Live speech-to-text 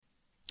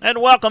And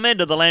welcome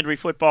into the Landry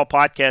Football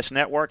Podcast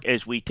Network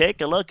as we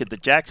take a look at the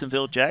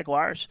Jacksonville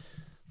Jaguars,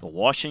 the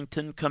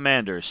Washington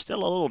Commanders. Still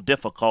a little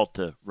difficult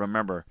to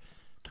remember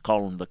to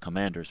call them the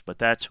Commanders, but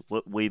that's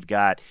what we've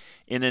got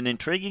in an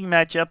intriguing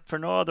matchup for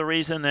no other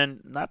reason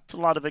than not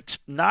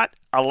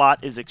a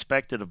lot is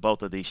expected of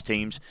both of these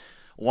teams.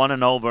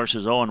 1-0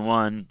 versus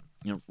 0-1,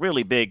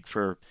 really big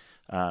for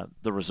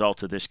the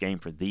results of this game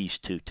for these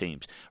two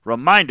teams.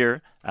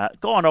 Reminder,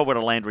 go on over to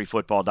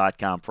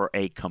LandryFootball.com for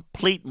a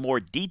complete, more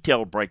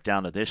detailed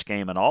breakdown of this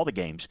game and all the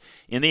games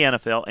in the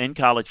NFL and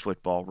college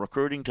football,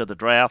 recruiting to the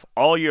draft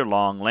all year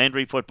long.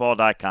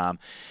 LandryFootball.com,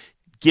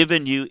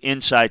 giving you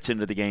insights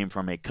into the game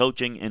from a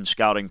coaching and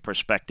scouting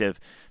perspective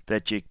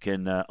that you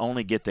can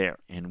only get there.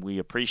 And we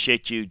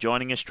appreciate you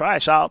joining us. Try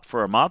us out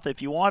for a month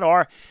if you want,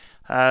 or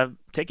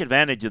take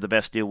advantage of the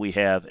best deal we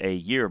have, a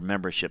year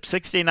membership.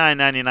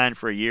 $69.99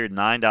 for a year,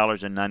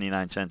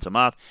 $9.99 a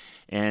month.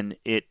 And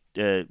it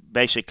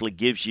basically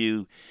gives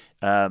you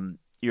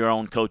your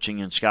own coaching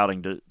and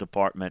scouting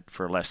department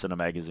for less than a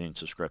magazine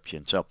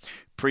subscription. So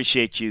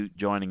appreciate you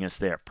joining us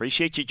there.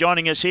 Appreciate you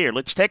joining us here.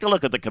 Let's take a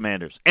look at the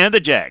Commanders and the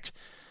Jags.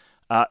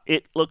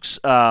 It looks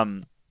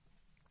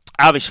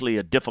obviously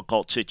a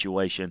difficult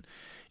situation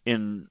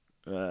in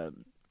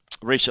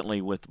recently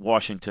with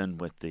Washington,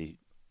 with the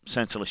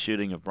senseless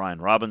shooting of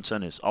Brian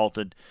Robinson has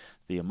altered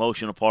the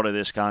emotional part of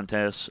this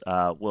contest.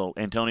 Will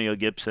Antonio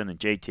Gibson and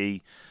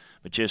JT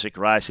McKissic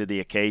rise to the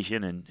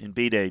occasion and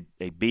beat a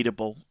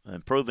beatable,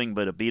 improving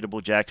but a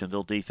beatable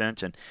Jacksonville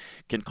defense? And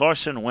can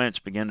Carson Wentz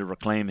begin to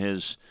reclaim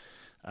his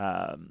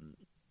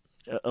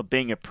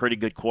being a pretty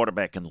good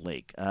quarterback in the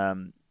league?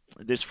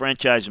 This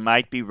franchise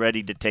might be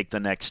ready to take the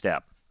next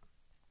step.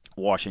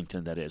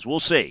 Washington, that is.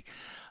 We'll see.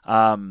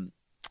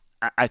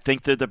 I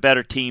think they're the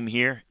better team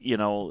here,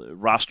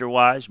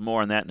 roster-wise.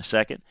 More on that in a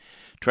second.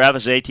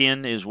 Travis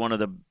Etienne is one of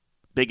the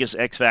biggest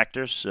X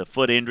factors. A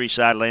foot injury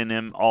sidelined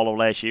him all of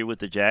last year with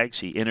the Jags.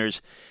 He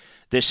enters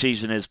this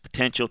season as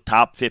potential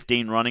top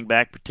 15 running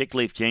back,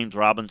 particularly if James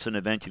Robinson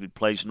eventually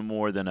plays no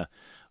more than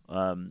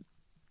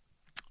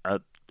a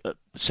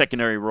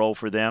secondary role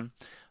for them.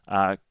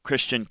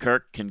 Christian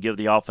Kirk can give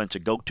the offense a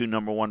go-to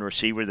number one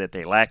receiver that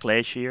they lacked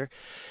last year.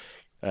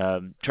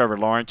 Trevor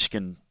Lawrence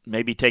can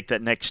maybe take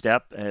that next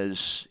step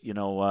as,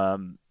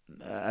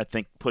 I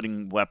think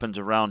putting weapons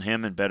around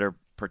him and better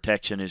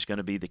protection is going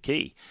to be the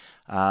key.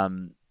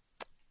 It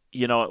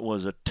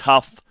was a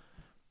tough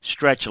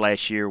stretch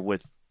last year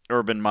with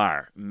Urban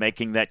Meyer.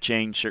 Making that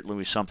change certainly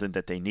was something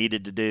that they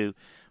needed to do.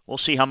 We'll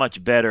see how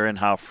much better and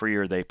how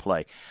freer they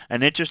play.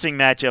 An interesting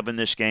matchup in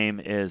this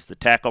game is the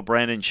tackle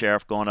Brandon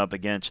Sheriff going up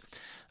against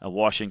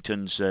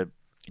Washington's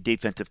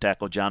defensive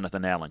tackle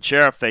Jonathan Allen.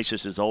 Sheriff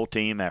faces his old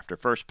team after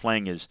first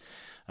playing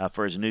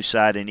for his new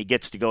side, and he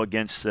gets to go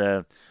against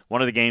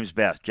one of the game's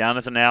best,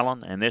 Jonathan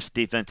Allen, and this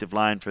defensive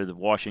line for the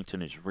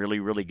Washington is really,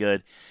 really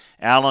good.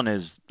 Allen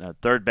is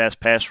third best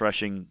pass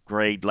rushing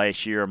grade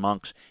last year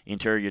amongst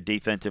interior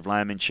defensive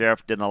linemen.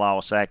 Sheriff didn't allow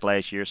a sack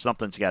last year.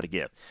 Something's got to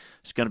give.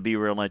 It's going to be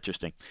real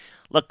interesting.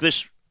 Look,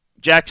 this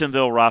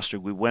Jacksonville roster,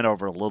 we went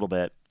over a little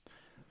bit.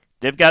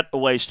 They've got a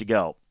ways to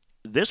go.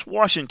 This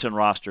Washington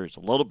roster is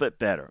a little bit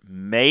better.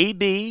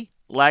 Maybe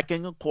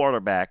lacking a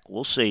quarterback.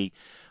 We'll see.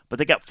 But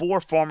they got 4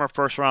 former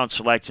first-round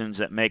selections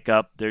that make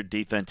up their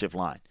defensive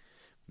line.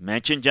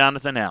 Mentioned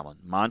Jonathan Allen,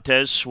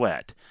 Montez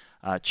Sweat,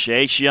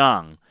 Chase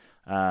Young,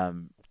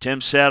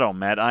 Tim Settle,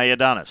 Matt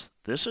Ioannidis.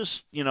 This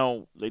is,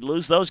 they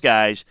lose those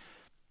guys,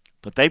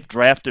 but they've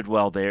drafted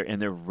well there,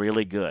 and they're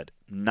really good.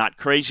 Not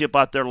crazy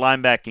about their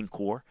linebacking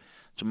core.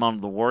 It's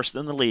among the worst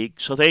in the league.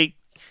 So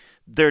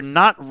they're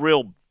not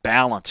real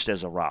balanced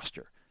as a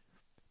roster.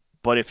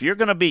 But if you're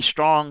going to be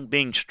strong,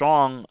 being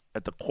strong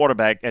at the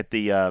quarterback,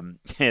 being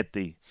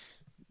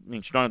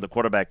strong at the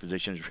quarterback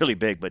position is really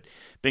big, but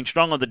being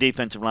strong on the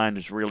defensive line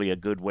is really a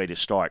good way to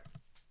start.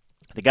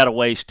 They got a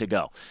ways to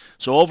go.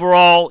 So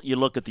overall, you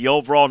look at the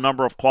overall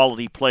number of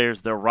quality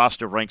players, their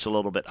roster ranks a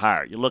little bit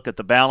higher. You look at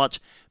the balance,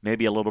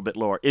 maybe a little bit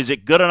lower. Is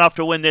it good enough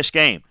to win this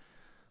game?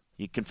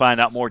 You can find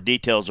out more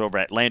details over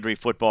at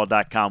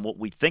LandryFootball.com. What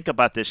we think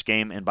about this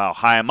game and about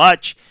how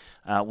much,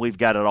 we've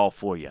got it all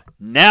for you.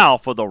 Now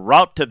for the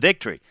route to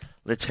victory,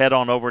 let's head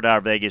on over to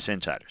our Vegas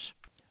Insiders.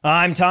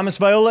 I'm Thomas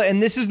Viola,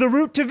 and this is the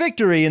route to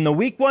victory in the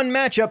Week 1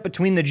 matchup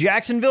between the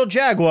Jacksonville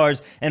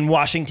Jaguars and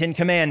Washington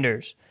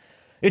Commanders.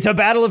 It's a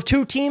battle of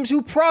two teams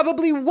who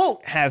probably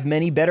won't have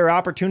many better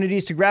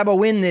opportunities to grab a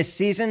win this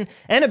season,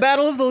 and a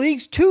battle of the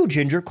league's 2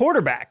 ginger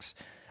quarterbacks.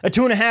 A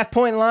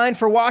 2.5-point line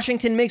for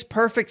Washington makes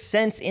perfect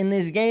sense in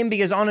this game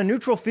because on a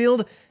neutral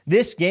field,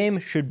 this game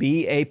should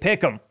be a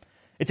pick'em.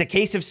 It's a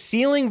case of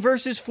ceiling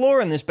versus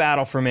floor in this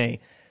battle for me.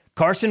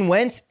 Carson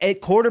Wentz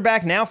at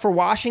quarterback now for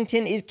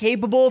Washington is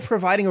capable of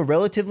providing a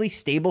relatively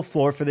stable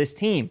floor for this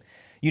team.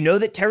 You know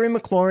that Terry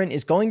McLaurin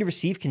is going to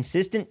receive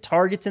consistent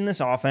targets in this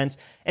offense,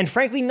 and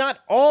frankly, not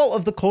all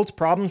of the Colts'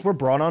 problems were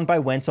brought on by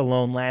Wentz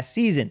alone last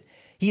season.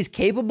 He's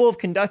capable of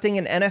conducting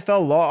an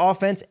NFL law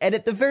offense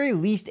at the very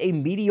least a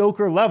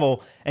mediocre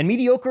level, and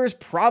mediocre is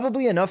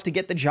probably enough to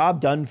get the job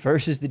done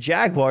versus the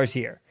Jaguars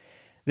here.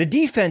 The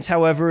defense,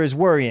 however, is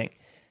worrying.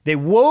 They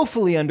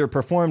woefully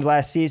underperformed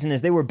last season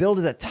as they were billed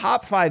as a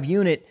top 5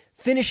 unit,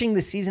 finishing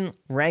the season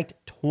ranked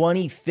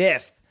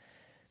 25th.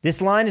 This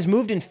line has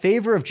moved in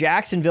favor of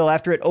Jacksonville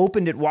after it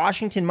opened at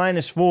Washington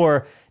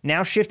 -4,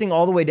 now shifting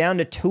all the way down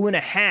to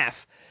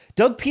 2.5.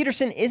 Doug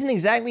Peterson isn't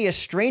exactly a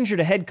stranger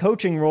to head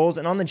coaching roles,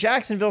 and on the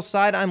Jacksonville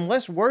side, I'm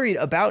less worried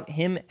about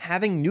him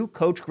having new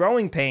coach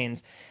growing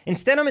pains.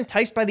 Instead, I'm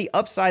enticed by the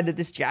upside that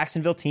this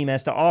Jacksonville team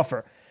has to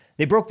offer.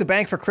 They broke the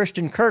bank for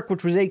Christian Kirk,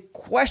 which was a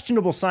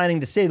questionable signing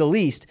to say the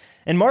least,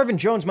 and Marvin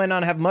Jones might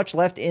not have much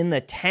left in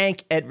the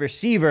tank at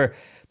receiver,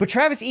 but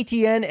Travis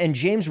Etienne and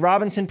James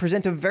Robinson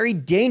present a very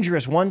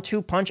dangerous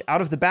 1-2 punch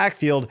out of the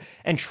backfield,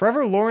 and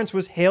Trevor Lawrence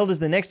was hailed as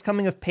the next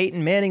coming of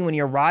Peyton Manning when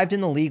he arrived in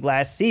the league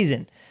last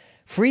season.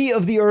 Free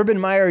of the Urban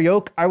Meyer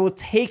yoke, I will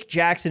take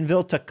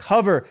Jacksonville to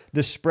cover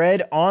the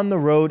spread on the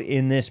road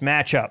in this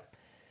matchup.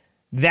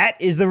 That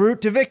is the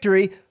route to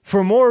victory.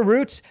 For more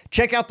routes,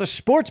 check out the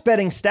Sports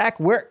Betting Stack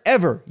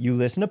wherever you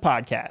listen to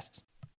podcasts.